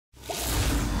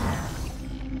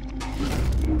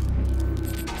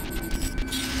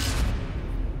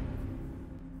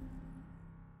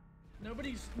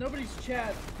nobody's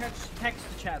chat text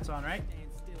the chats on, right?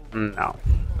 No.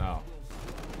 No.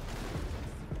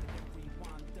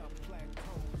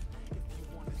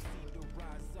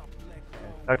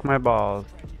 Suck my balls.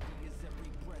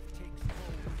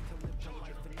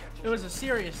 It was a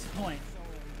serious point.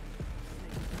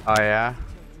 Oh yeah.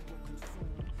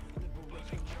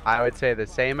 I would say the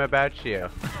same about you.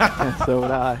 So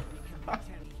would I.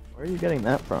 Where are you getting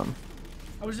that from?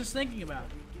 I was just thinking about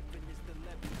it.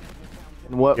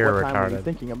 And what You're time are you retarded.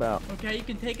 thinking about? Okay, you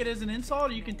can take it as an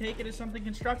insult, or you can take it as something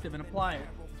constructive and apply it.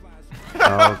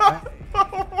 Okay.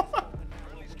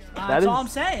 That's all I'm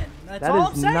saying. That's all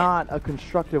I'm saying. That is not a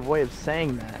constructive way of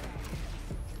saying that.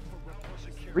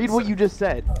 Read what you just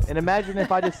said, and imagine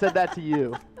if I just said that to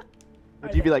you.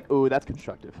 Would you be like, "Ooh, that's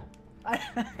constructive"?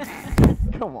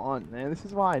 Come on, man. This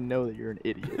is why I know that you're an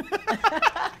idiot.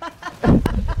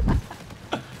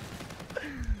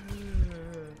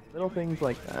 Little things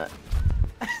like that.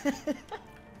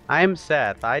 I'm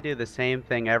Seth. I do the same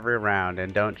thing every round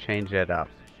and don't change it up.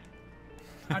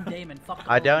 I'm Damon. Fuck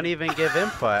the I bully. don't even give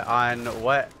input on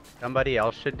what somebody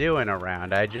else should do in a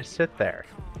round. I just sit there.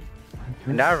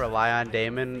 And I rely on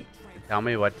Damon to tell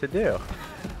me what to do.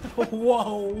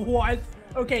 Whoa, what?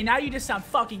 Okay, now you just sound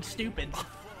fucking stupid.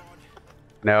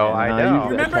 No, Yeah, I no, don't. you-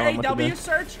 Remember tell him what to AW do.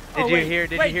 search? Did you hear?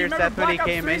 Did you hear Seth when he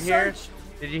came in here? Search?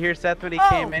 Did you hear Seth when he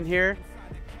came in here?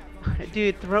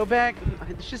 Dude, throwback.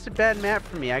 It's just a bad map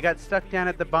for me. I got stuck down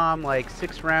at the bomb like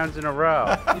 6 rounds in a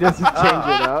row. He doesn't change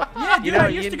it up. Yeah, dude, I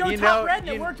used to go top red and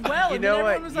it worked well. You And know then what?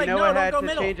 everyone was like, You know no, what don't had go to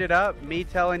middle. change it up? Me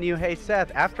telling you, hey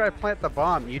Seth, after I plant the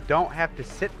bomb, you don't have to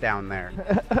sit down there.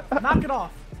 Knock it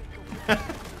off.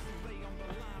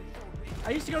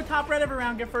 I used to go top red every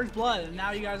round, get first blood, and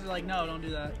now you guys are like, no, don't do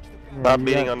that. Stop You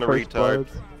beating got on the first retard.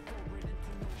 bloods.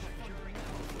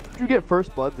 You get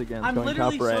first bloods again I'm going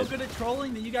literally top so red. good at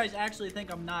trolling that you guys actually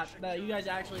think I'm not. That you guys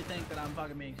actually think that I'm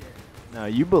fucking being serious. No,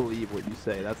 you believe what you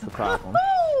say. That's the problem.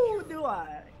 Woo! Do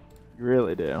I? You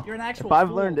really do. You're an actual If I've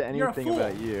fool. learned You're a anything fool.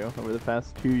 about you over the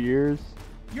past 2 years,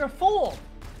 You're a fool.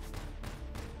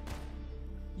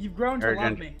 You've grown to love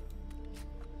Arrogant. me.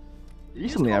 You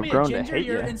just recently call I've me a grown to ginger, hate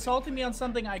you. You're insulting me on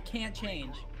something I can't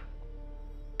change.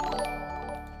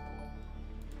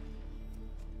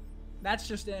 That's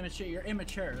just immature. You're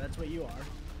immature. That's what you are.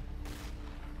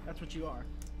 That's what you are.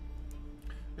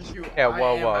 Yeah,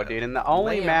 whoa, dude. And the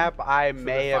only Liam map I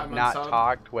may the have 5-month not sub.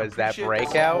 talked was that Appreciate the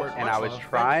breakout, support. and I Much was love. Thank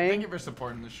trying, you for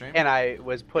supporting the stream. and I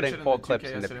was putting Appreciate full the clips 2K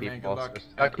into yesterday, man. people. Good luck. So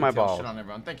suck my ETL balls. shit on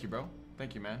everyone. Thank you, bro.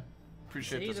 Thank you, man.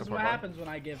 Appreciate See, the this is support. what bro. happens when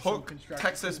I give some Hook, constructive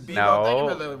Texas criticism. Bevo. Thank you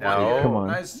for the No, 1 year. come on.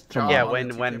 Nice Come job. on. Yeah, on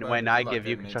the 2K, bro. when I Good luck, give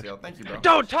you man, construction. ATL. Thank you, bro.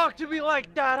 Don't talk to me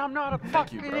like that. I'm not a you,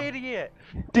 fucking bro. idiot.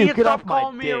 Dude, You get stop off my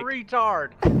calling me a dick.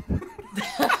 retard.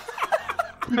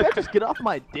 You guys just get off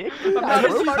my dick. I'm not a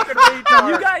Because fucking You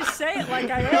retard. guys say it like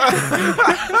I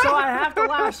am, so I have to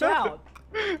lash out.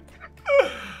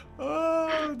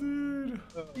 Oh, dude.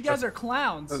 You guys are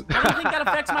clowns. How do you think that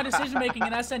affects my decision making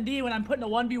in SND when I'm putting a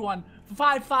 1v1,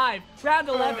 5-5, round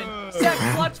 11,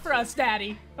 7 clutch for us,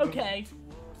 daddy? Okay.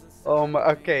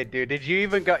 Okay, dude. Did you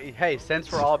even go? Hey,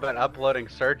 since we're all about uploading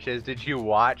searches, did you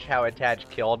watch how Attach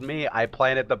killed me? I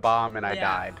planted the bomb and I Yeah,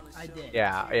 died. I did.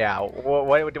 Yeah.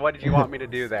 What did you want me to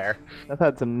do there? I've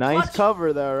had some nice Clutch-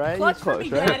 cover though, right? Clutch You're for me,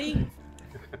 close, right? daddy.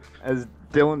 As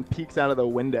Dylan peeks out of the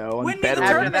window Win and me the bedroom.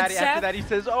 After tournament, that, Seth. after that, he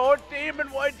says, "Oh, Damon,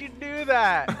 why'd you do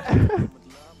that?"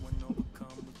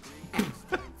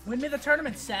 Win me the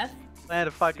tournament, Seth. Planted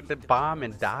a fucking bomb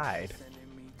and died.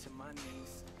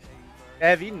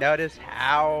 Have you noticed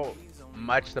how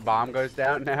much the bomb goes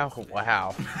down now?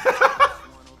 Wow.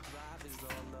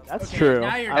 That's Okay, true.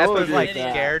 now you're I That's will just was agree like with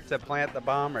that. scared to plant the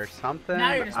bomb or something.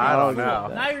 Now you're just I being don't a fool.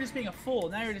 know. Now you're just being a fool.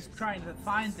 Now you're just trying to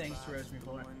find things to roast me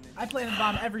for. I planted the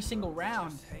bomb every single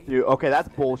round. Dude, okay, that's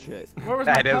bullshit. Where was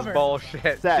That my is cover?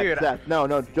 bullshit, Seth, dude. Seth, no,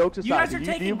 jokes aside. You guys are do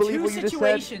taking you believe two what you just said?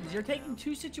 situations. You're taking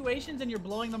two situations and you're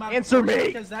blowing them out of Answer proportion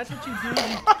me. because that's what you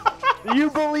do. Do you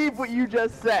believe what you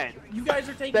just said? You guys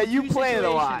are taking That you two planted a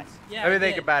lot. situations. Yeah, Let me I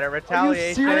think did. about it.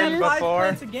 Retaliation serious? I had 5 before.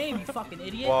 plants a game, you fucking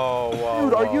idiot. Whoa.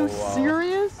 Dude, are you whoa.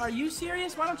 serious? Are you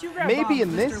serious? Why don't you grab Maybe bombs,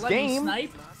 in this mister? Let me game.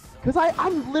 snipe? Because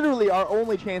I'm literally our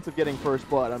only chance of getting first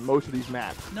blood on most of these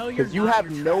maps. No, you're Because you not.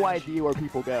 have You're no trash. idea where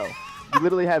people go. You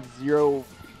literally have zero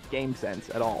game sense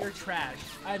at all. You're trash.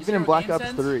 I have Even in zero Black game Ops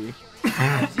sense. 3. I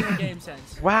have zero game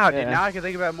sense. Wow, dude. Yeah. Now I can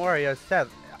think about more. Yo, Seth,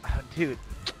 dude.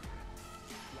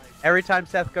 Every time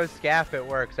Seth goes scaff, it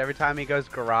works. Every time he goes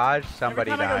garage, somebody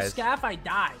Every time dies. I go scaff, I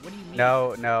die. What do you mean?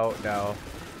 No.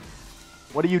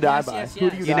 What do you die Yes, by? yes, Who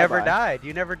do yes. You die never by? died.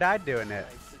 You never died doing it.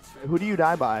 Who do you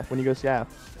die by when you go scaff?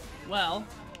 Well,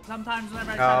 sometimes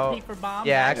whenever I try to peek for bombs.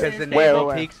 Yeah, because backstairs.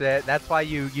 Enable peeks it. That's why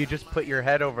you just put your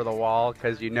head over the wall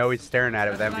because you know he's staring at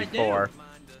it with That's what I M4.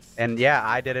 And yeah,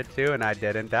 I did it too, and I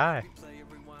didn't die.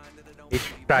 He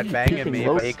tried banging me,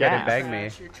 but he couldn't bang me.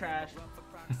 You're trash.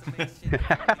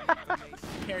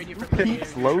 Carried you for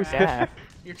Peaks low staff.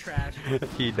 You're trash.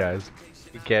 He does.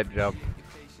 He can't jump.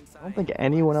 I don't think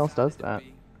anyone else does that.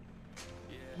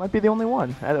 Might be the only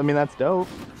one. I mean, that's dope.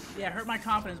 Yeah, hurt my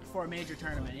confidence before a major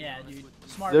tournament. Yeah, dude.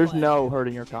 Smart There's play. no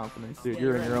hurting your confidence, dude. Yeah,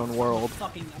 You're in your own world.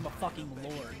 I'm a fucking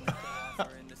lord.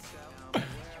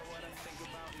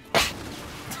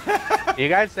 You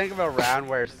guys think of a round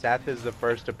where Seth is the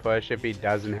first to push if he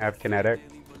doesn't have kinetic?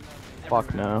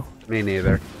 Fuck no. Me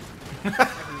neither. Every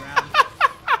round.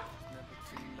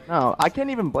 No, I can't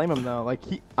even blame him though. Like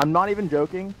I'm not even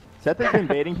joking. Seth has been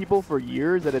baiting people for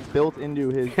years that it's built into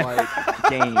his like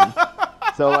game.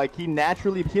 So like he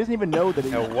doesn't even know that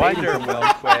he's No wonder baiting Will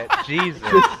quit. Jesus.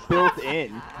 It's just built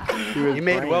in. To his You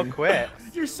made brain. Will quit.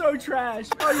 You're so trash.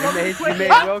 Oh, You want me to made quit, Will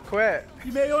yeah? quit.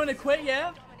 You may want to quit,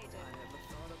 yeah?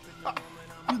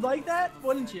 You like that?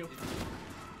 Wouldn't you?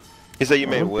 He said you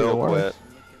made Wouldn't be the Will worst.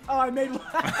 quit. Oh, I made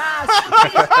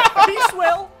Peace,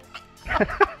 Will.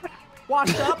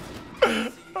 Washed up.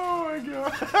 Oh my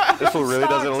god. This fool really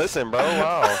doesn't listen, bro.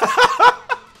 Wow.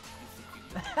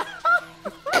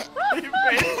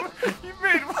 you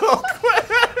made Will quit.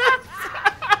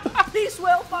 Peace,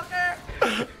 Will, fucker.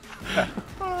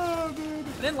 Oh, dude.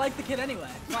 I didn't like the kid anyway.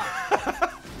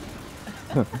 Fuck.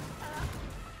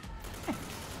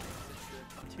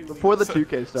 Before the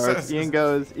 2K starts, Ian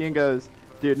goes,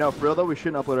 dude, no, for real though, we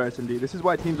shouldn't upload our SMD. This is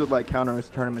why teams would like counter us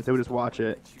tournaments. They would just watch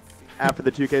it. After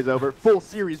the 2K's over, full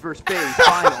series versus phase,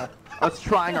 final. Us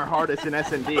trying our hardest in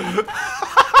SMD.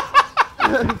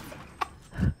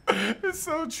 It's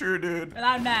so true, dude. And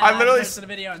I'm mad. I literally I posted a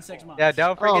video in 6 months. Yeah,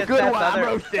 don't forget good Seth's one, I'm other.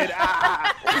 roasted.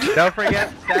 Ah. Don't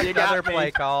forget Seth's You got other me.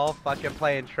 play call. Fucking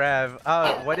playing Trev.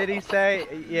 Oh, what did he say?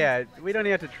 Yeah, we don't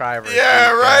even have to try. Versus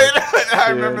Yeah, these right. guys. I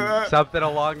remember Dude. that. Something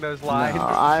along those lines.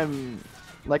 No,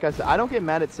 like I said, I don't get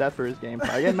mad at Seth for his gameplay.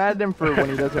 I get mad at him for when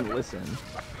he doesn't listen.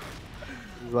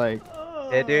 He's like,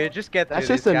 Yeah, dude, just get through That's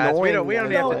these just guys. We annoying, don't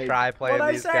man. have to Like, try playing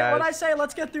these guys. When I say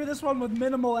let's get through this one with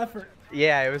minimal effort.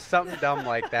 Yeah, it was something dumb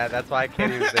like that. That's why I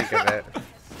can't even think of it.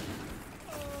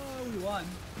 Oh, we won.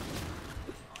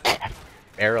 I'm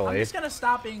Barely. just gonna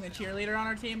stop being the cheerleader on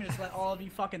our team and just let all of you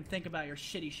fucking think about your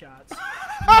shitty shots.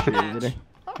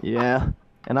 yeah.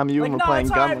 And I'm you Like, and we're no, playing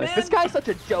it's alright, gunless. man. This guy's such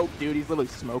a joke, dude. He's literally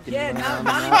smoking. Yeah, around not and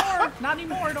that. anymore. Not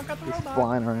anymore. Don't got the Just robot.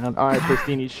 flying around. All right,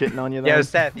 Pristini's shitting on you then. Yo,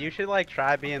 Seth, you should like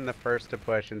try being the first to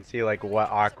push and see like what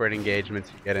awkward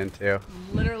engagements you get into.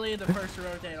 Literally the first to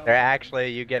rotate. All They're actually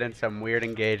you get in some weird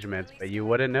engagements, but you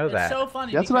wouldn't know It's that. so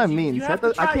funny. That's what I because mean. You have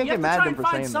Seth, to I try, can't you get have mad to at him for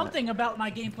try and saying find that. something about my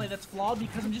gameplay that's flawed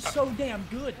because I'm just so damn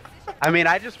good. I mean,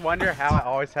 I just wonder how I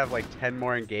always have like 10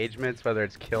 more engagements, whether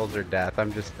it's kills or death.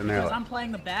 I'm just in there. Because Like, I'm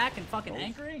playing the back and fucking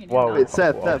anchoring. And Whoa. you're Wait, not.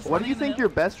 Seth, Whoa. Seth, what do you Running think the your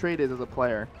best trait is as a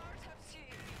player?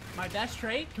 My best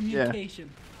trait? Communication.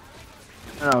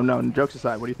 No, jokes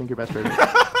aside, what do you think your best trait is?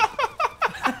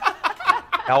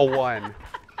 L1.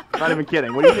 I'm not even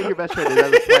kidding. What do you think your best trait is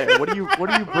as a player? What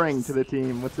do you bring to the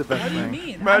team? What's the best What do you thing?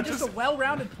 mean? Man, I'm just a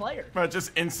well-rounded player. Man,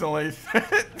 just instantly.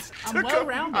 I'm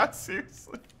well-rounded.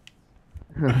 Seriously.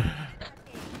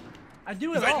 I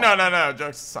do it He's like, all. no,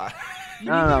 jokes aside. You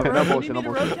No, need me to no ro- bullshit, you need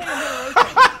no me to bullshit. rotate, I'm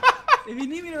gonna rotate. If you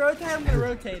need me to rotate, I'm gonna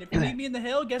rotate. If you need me in the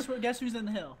hill, guess who's in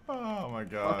the hill? Oh my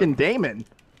god. Fucking Damon.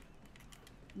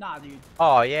 Nah, dude.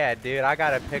 Oh yeah, dude, I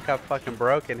gotta pick up fucking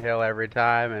Broken Hill every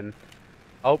time and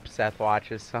hope Seth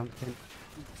watches something.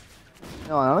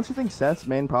 No, I honestly think Seth's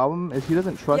main problem is he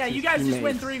doesn't trust Yeah, his you guys just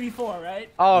win teammates. 3v4, right?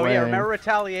 Oh Way. yeah, remember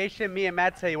Retaliation? Me and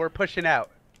Matt say we're pushing out.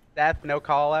 Seth, no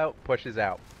call out, pushes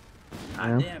out.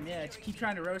 Yeah. Damn, yeah. Just keep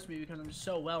trying to roast me because I'm just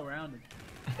so well-rounded.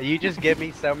 You just give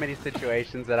me so many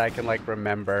situations that I can like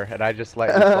remember, and I just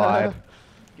let you slide.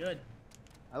 Good.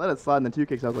 I let it slide in the 2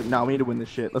 kicks. I was like, no, we need to win this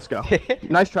shit. Let's go.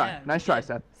 Nice try. Yeah, Nice we try, did.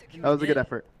 Seth. We That was a good did.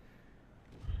 effort.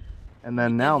 And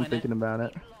then We now did I'm win it. thinking about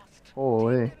it.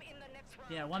 Holy.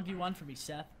 Yeah, 1v1 for me,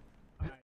 Seth.